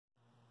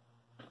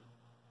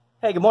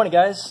Hey, good morning,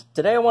 guys.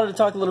 Today I wanted to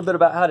talk a little bit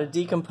about how to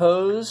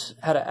decompose,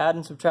 how to add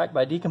and subtract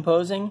by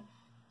decomposing.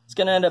 It's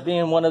going to end up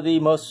being one of the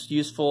most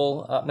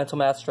useful mental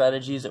math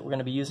strategies that we're going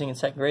to be using in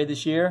second grade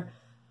this year.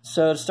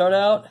 So to start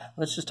out,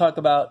 let's just talk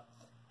about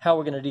how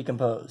we're going to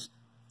decompose.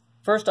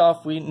 First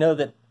off, we know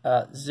that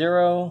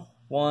 0,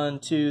 1,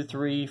 2,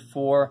 3,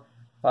 4,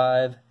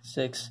 5,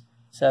 6,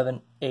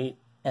 7, 8,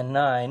 and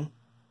 9,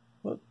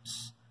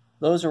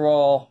 those are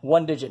all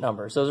one-digit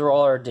numbers. Those are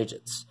all our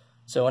digits.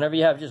 So whenever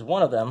you have just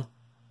one of them,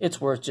 it's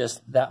worth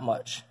just that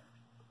much.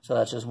 So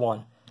that's just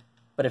 1.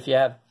 But if you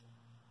have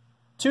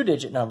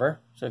two-digit number,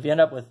 so if you end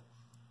up with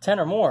 10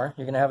 or more,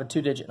 you're going to have a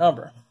two-digit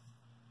number.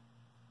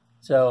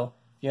 So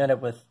if you end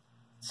up with,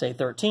 say,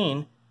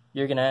 13,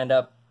 you're going to end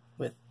up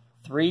with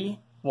 3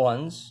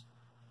 ones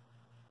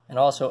and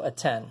also a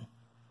 10.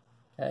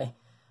 Okay?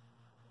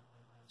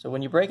 So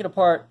when you break it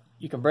apart,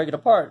 you can break it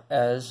apart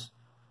as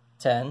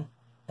 10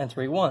 and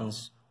 3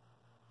 ones.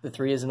 The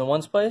 3 is in the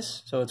ones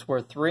place, so it's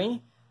worth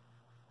 3.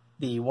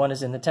 The 1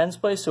 is in the tens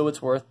place, so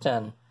it's worth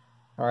 10.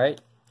 All right,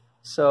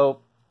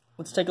 so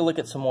let's take a look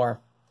at some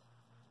more.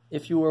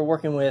 If you were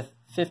working with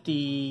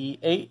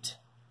 58,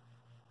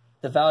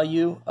 the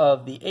value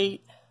of the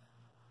 8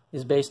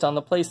 is based on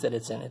the place that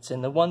it's in. It's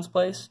in the ones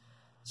place,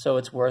 so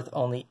it's worth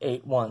only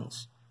 8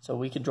 ones. So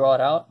we could draw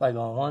it out by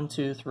going 1,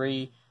 2,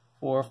 3,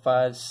 4,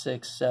 5,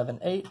 6, 7,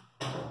 8.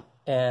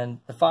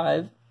 And the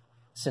 5,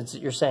 since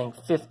you're saying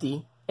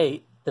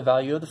 58, the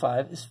value of the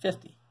 5 is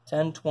 50.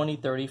 10, 20,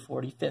 30,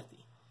 40, 50.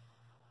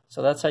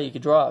 So that's how you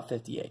could draw out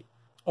 58.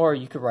 Or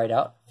you could write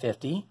out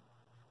 50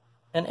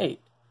 and 8.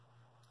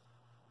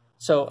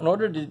 So in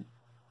order to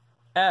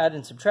add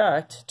and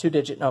subtract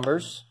two-digit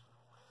numbers,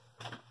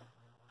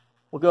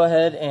 we'll go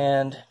ahead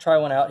and try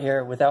one out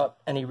here without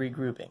any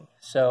regrouping.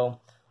 So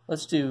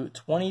let's do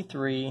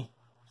 23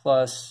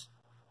 plus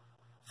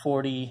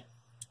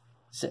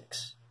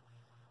 46.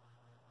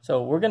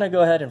 So we're going to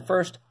go ahead and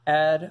first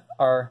add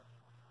our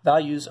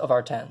values of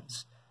our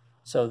tens.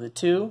 So the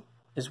 2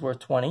 is worth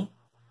 20.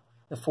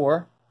 The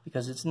 4,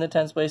 because it's in the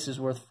tens place, is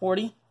worth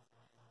 40.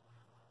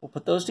 We'll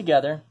put those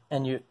together,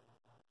 and you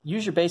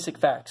use your basic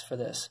facts for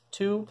this.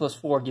 2 plus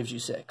 4 gives you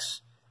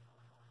 6.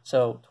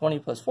 So 20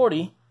 plus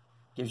 40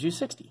 gives you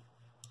 60.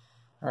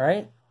 All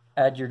right,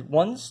 add your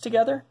ones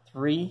together.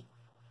 3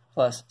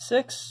 plus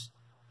 6.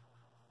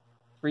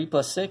 3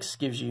 plus 6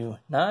 gives you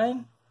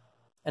 9.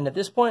 And at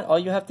this point, all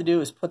you have to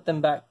do is put them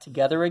back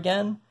together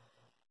again,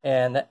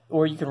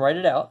 or you can write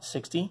it out,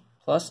 60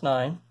 plus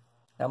 9.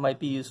 That might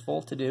be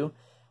useful to do.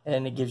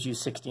 And it gives you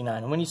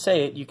 69. And when you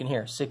say it, you can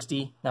hear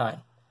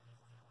 69.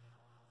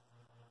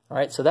 All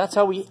right, so that's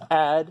how we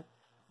add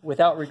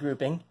without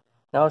regrouping.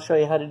 Now I'll show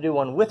you how to do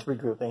one with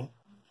regrouping.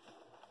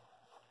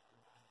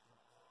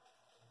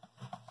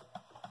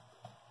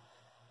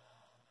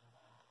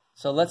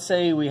 So let's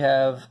say we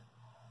have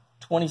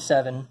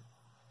 27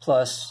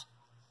 plus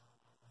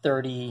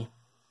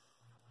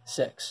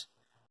 36.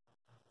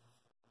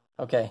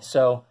 Okay,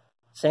 so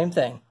same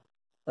thing.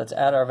 Let's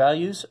add our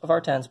values of our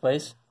tens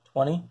place,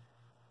 20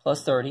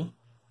 plus 30,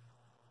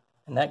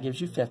 and that gives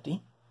you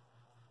 50.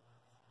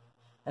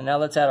 And now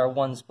let's add our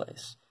ones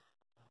place.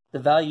 The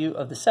value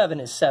of the 7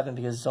 is 7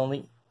 because it's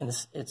only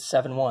it's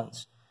 7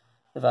 ones.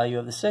 The value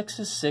of the 6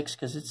 is 6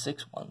 because it's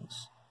 6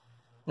 ones.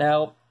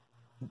 Now,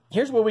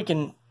 here's where we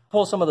can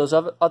pull some of those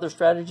other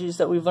strategies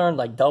that we've learned,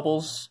 like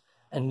doubles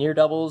and near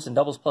doubles and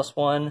doubles plus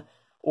 1,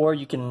 or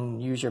you can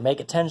use your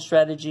make a 10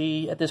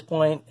 strategy at this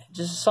point.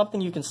 Just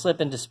something you can slip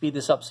in to speed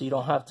this up so you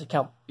don't have to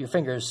count your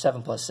fingers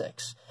 7 plus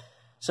 6.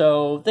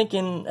 So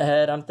thinking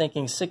ahead, I'm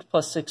thinking 6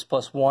 plus 6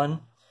 plus 1.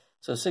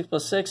 So 6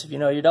 plus 6, if you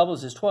know your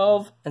doubles, is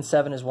 12, and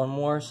 7 is one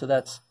more, so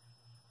that's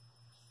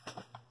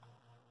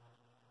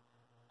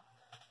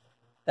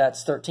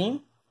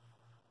 13.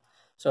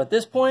 So at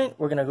this point,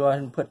 we're going to go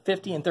ahead and put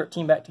 50 and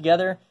 13 back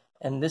together,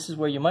 and this is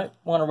where you might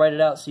want to write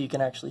it out so you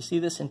can actually see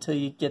this until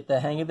you get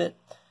the hang of it.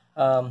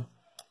 And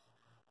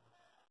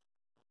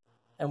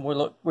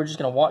we're just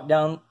going to walk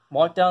down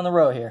the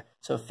row here.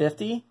 So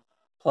 50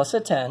 plus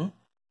a 10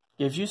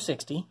 gives you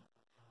 60,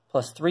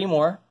 plus 3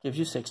 more gives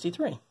you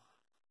 63. All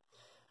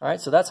right,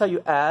 so that's how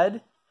you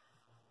add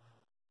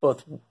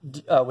both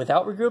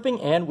without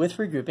regrouping and with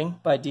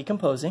regrouping by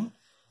decomposing.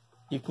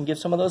 You can give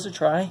some of those a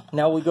try.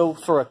 Now we go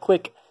for a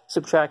quick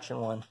subtraction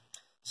one.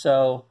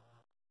 So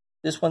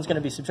this one's going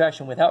to be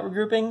subtraction without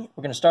regrouping.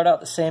 We're going to start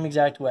out the same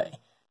exact way.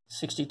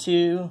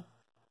 62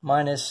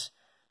 minus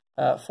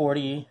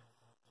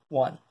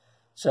 41.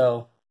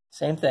 So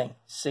same thing,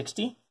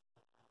 60,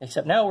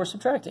 except now we're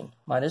subtracting,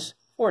 minus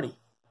 40.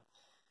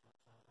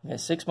 Okay,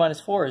 6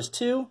 minus 4 is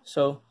 2,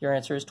 so your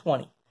answer is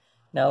 20.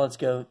 Now let's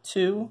go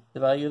 2, the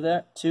value of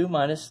that, 2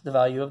 minus the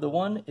value of the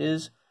 1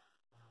 is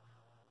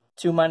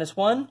 2 minus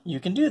 1. You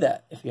can do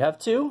that. If you have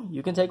 2,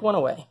 you can take 1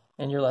 away,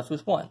 and you're left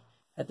with 1.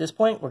 At this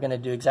point, we're going to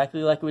do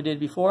exactly like we did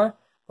before.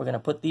 We're going to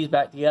put these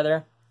back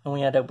together, and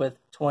we end up with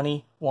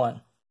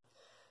 21.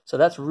 So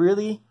that's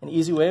really an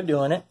easy way of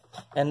doing it,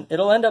 and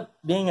it'll end up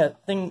being a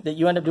thing that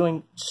you end up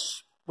doing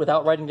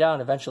without writing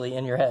down eventually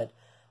in your head.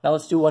 Now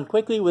let's do one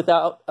quickly with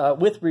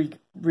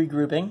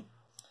regrouping.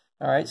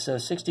 All right, so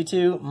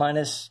 62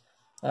 minus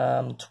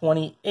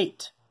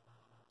 28.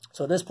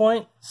 So at this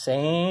point,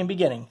 same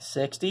beginning.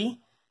 60,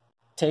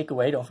 take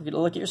away, don't forget to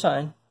look at your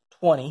sign,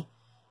 20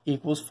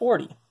 equals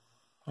 40.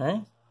 All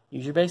right,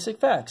 use your basic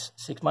facts.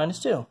 6 minus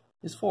 2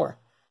 is 4.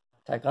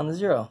 Tack on the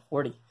 0,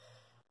 40.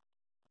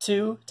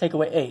 2, take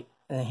away 8.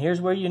 And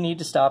here's where you need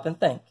to stop and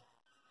think.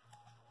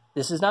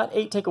 This is not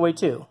 8 take away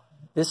 2.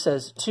 This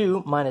says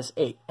 2 minus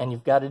 8, and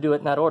you've got to do it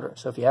in that order.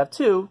 So if you have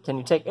 2, can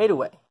you take 8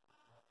 away?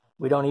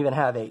 We don't even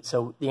have 8,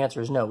 so the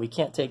answer is no. We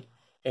can't take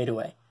 8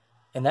 away.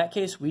 In that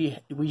case, we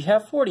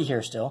have 40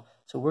 here still,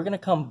 so we're going to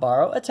come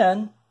borrow a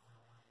 10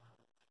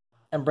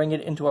 and bring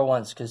it into our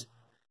ones, because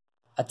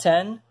a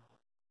 10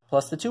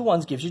 plus the 2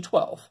 ones gives you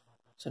 12.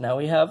 So now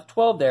we have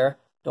 12 there.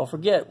 Don't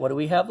forget, what do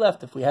we have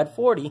left? If we had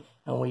 40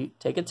 and we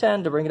take a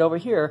 10 to bring it over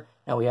here,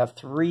 now we have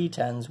 3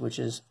 10s, which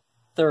is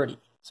 30.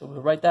 So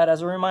we'll write that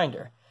as a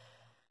reminder.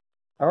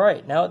 All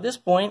right, now at this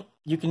point,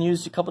 you can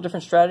use a couple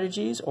different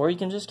strategies, or you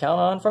can just count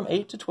on from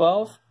 8 to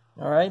 12,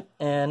 all right?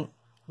 And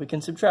we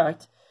can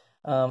subtract.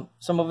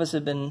 Some of us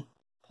have been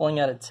pulling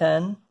out a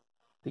 10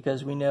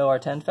 because we know our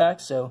 10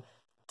 facts. So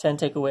 10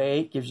 take away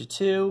 8 gives you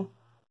 2.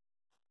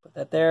 Put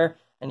that there,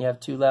 and you have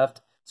 2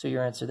 left. So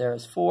your answer there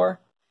is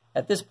 4.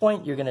 At this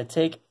point, you're going to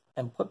take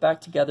and put back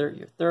together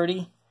your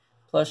 30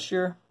 plus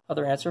your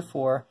other answer,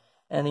 4.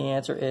 And the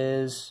answer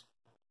is,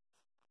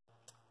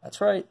 that's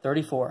right,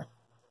 34.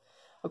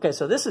 Okay,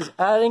 so this is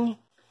adding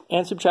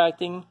and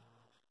subtracting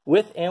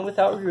with and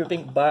without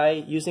regrouping by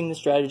using the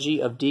strategy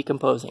of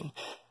decomposing.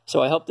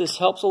 So I hope this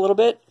helps a little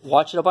bit.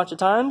 Watch it a bunch of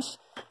times,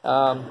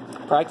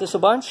 practice a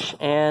bunch,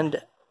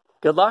 and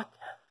good luck.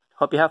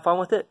 Hope you have fun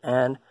with it,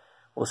 and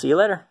we'll see you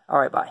later. All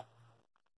right, bye.